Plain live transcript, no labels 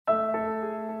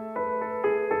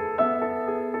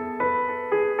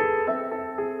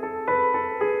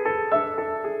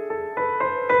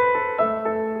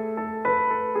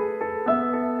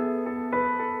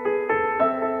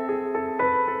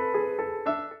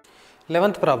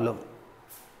11th problem.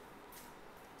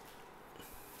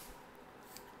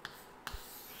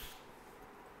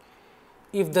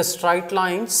 If the straight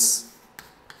lines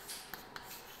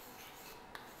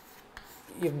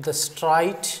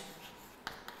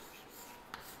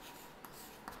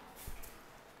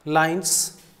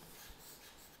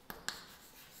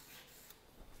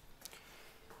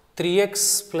three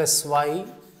x plus y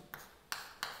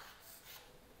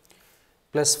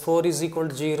plus 4 is equal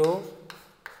to 0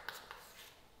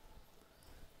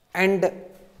 and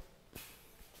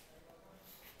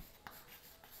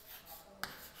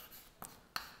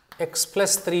x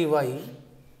plus 3y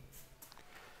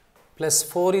plus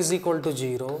 4 is equal to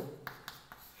 0,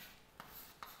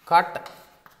 cut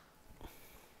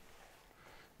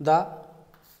the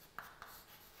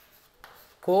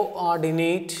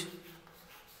coordinate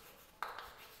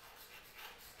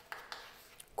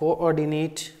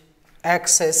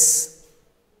axis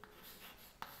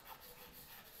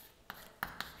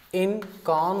in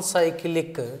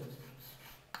concyclic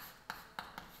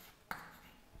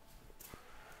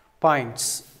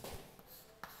points.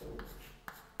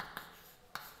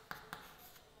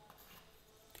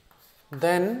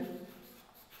 Then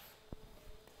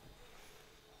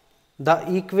the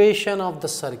equation of the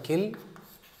circle,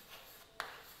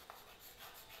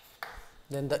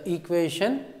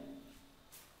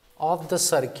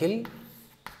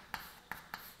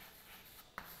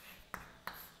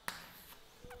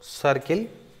 circle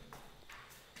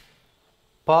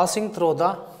passing through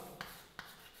the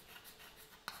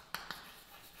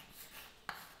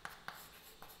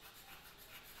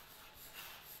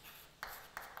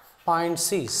point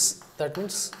C's, that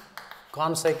means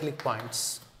concyclic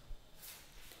points.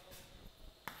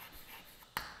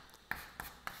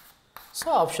 So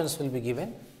options will be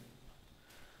given.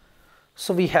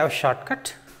 So we have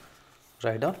shortcut,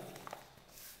 write down.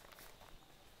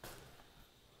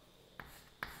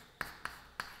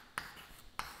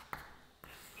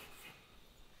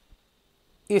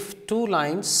 If two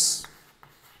lines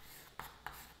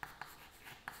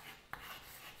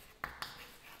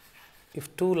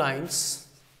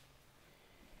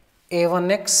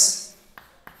a1x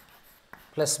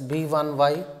plus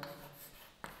b1y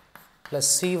plus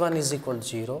c1 is equal to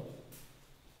 0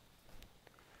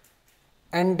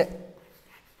 and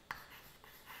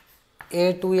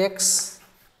a2x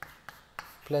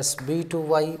plus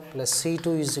b2y plus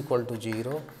c2 is equal to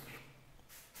 0,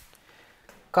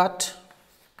 cut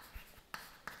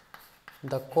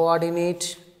the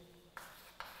coordinate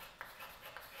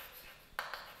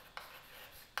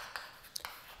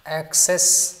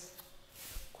axis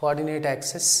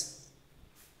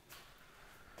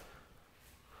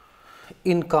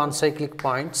in concyclic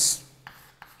points.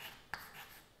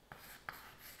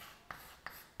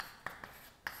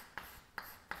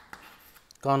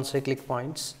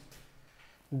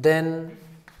 Then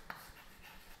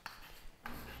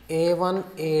a1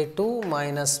 a2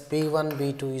 minus b1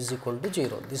 b2 is equal to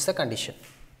 0. This is the condition.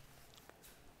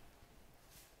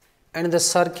 And the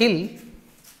circle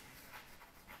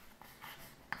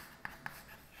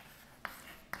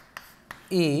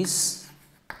is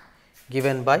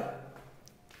given by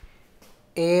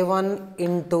a1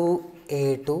 into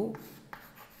a2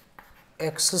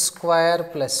 x square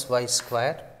plus y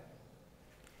square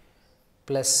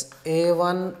plus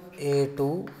a1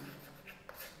 a2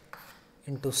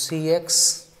 into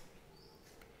cx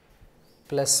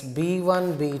plus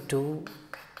b1 b2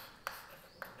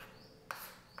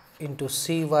 into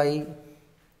cy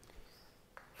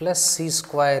plus c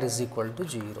square is equal to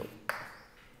 0.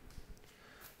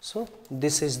 So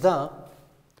this is the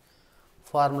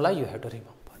formula you have to remember.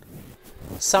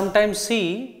 Sometimes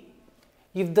see,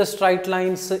 if the straight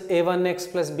lines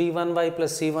a1x plus b1y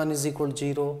plus c1 is equal to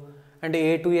 0 and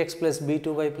a2x plus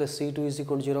b2y plus c2 is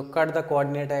equal to 0, cut the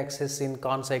coordinate axis in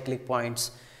concyclic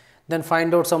points. Then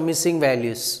find out some missing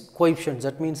values, coefficients,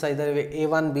 that means either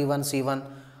a1 b1 c1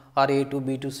 or a2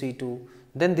 b2 c2.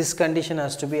 Then this condition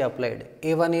has to be applied,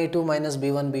 a1 a2 minus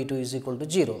b1 b2 is equal to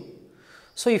 0.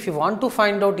 So if you want to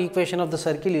find out equation of the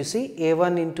circle, you see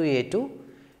a1 into a2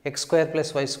 x square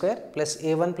plus y square plus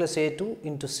a1 plus a2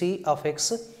 into c of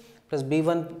x plus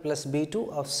b1 plus b2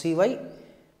 of cy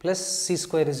plus c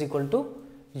square is equal to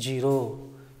 0.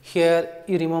 Here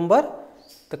you remember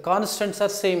the constants are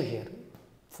same here,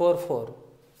 4 4.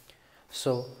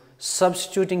 So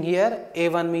substituting here,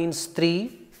 a1 means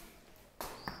 3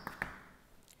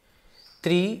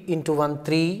 into 1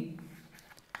 3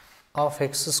 of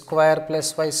x square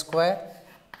plus y square,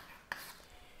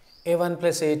 a1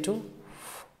 plus a2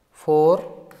 4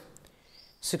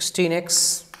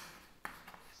 16x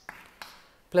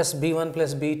plus b1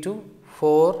 plus b2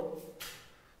 4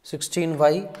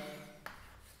 16y,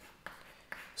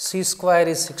 c square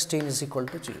is 16 is equal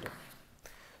to 0.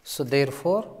 So,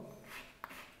 therefore,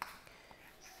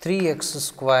 3x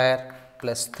square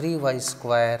plus 3y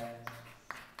square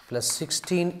plus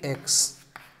 16x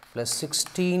plus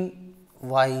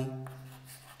 16y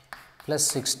plus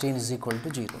 16 is equal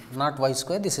to 0, not y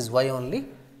square, this is y only.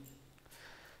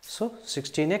 So,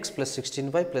 16x plus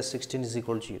 16y plus 16 is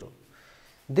equal to 0.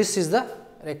 This is the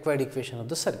required equation of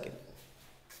the circle.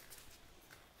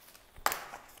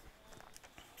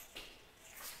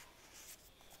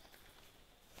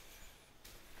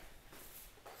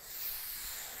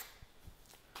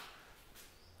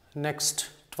 Next,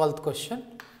 12th question.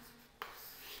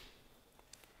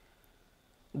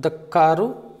 The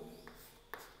curve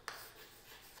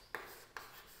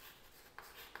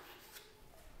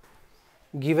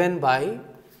given by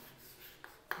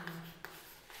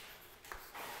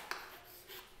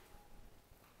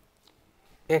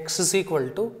x is equal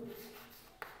to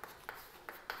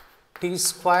t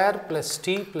square plus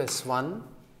t plus 1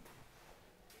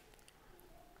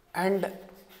 and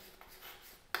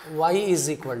y is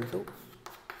equal to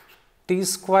t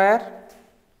square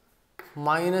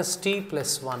minus t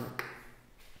plus 1,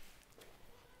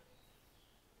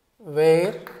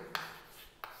 where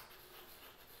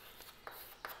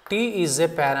t is a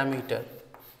parameter.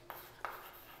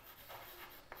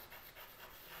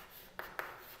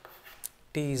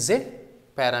 T is a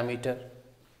parameter,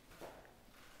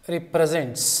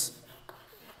 represents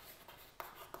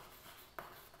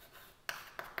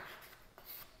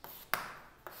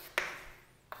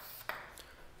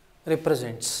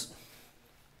represents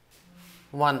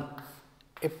 1.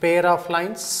 A pair of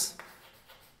lines,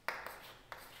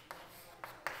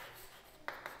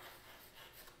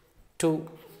 2.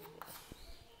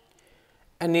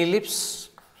 An ellipse,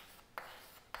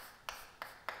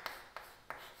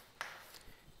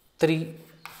 3.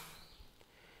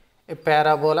 A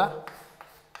parabola,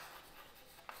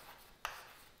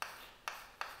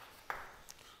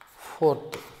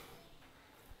 4th.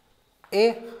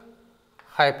 A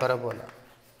hyperbola.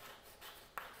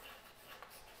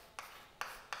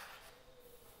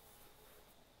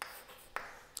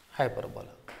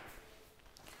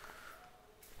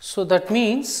 So, that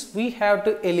means we have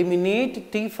to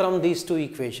eliminate t from these two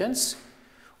equations.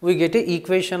 We get a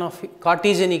equation of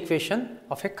Cartesian equation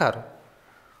of a curve.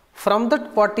 From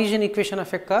that Cartesian equation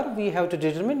of a curve, we have to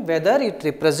determine whether it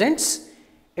represents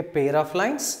a pair of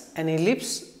lines, an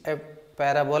ellipse, a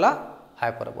parabola,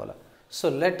 hyperbola. So,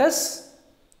 let us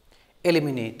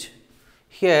eliminate.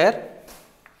 Here,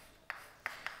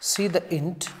 see the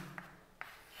int,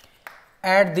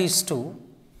 add these two.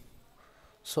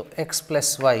 So, x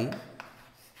plus y,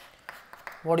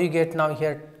 what do you get now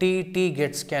here? T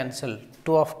gets cancelled,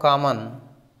 2 of common,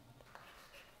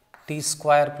 t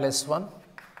square plus 1.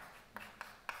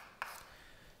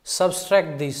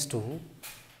 Subtract these two,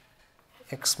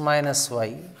 x minus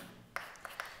y.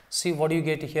 See what do you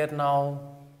get here now?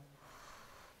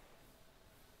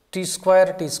 T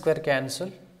square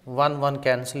cancel, 1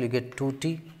 cancel, you get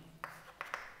 2t.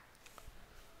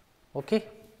 Okay.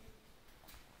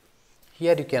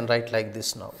 Here you can write like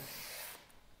this now,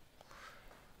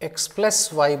 x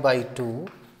plus y by 2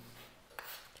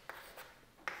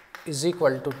 is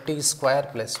equal to t square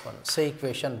plus 1, say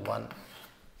equation 1.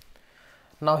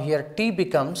 Now, here t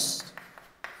becomes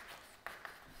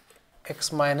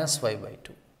x minus y by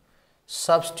 2.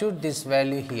 Substitute this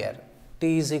value here,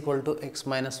 t is equal to x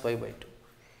minus y by 2.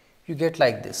 You get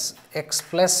like this, x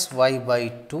plus y by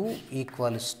 2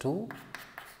 equals to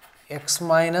x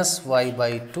minus y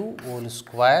by 2 whole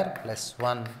square plus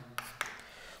 1.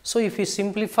 So, if you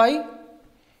simplify,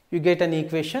 you get an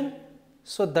equation.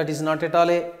 So, that is not at all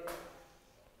a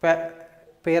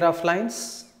pair of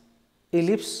lines,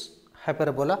 ellipse,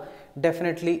 hyperbola.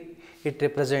 Definitely it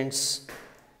represents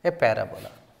a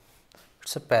parabola. It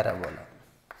is a parabola.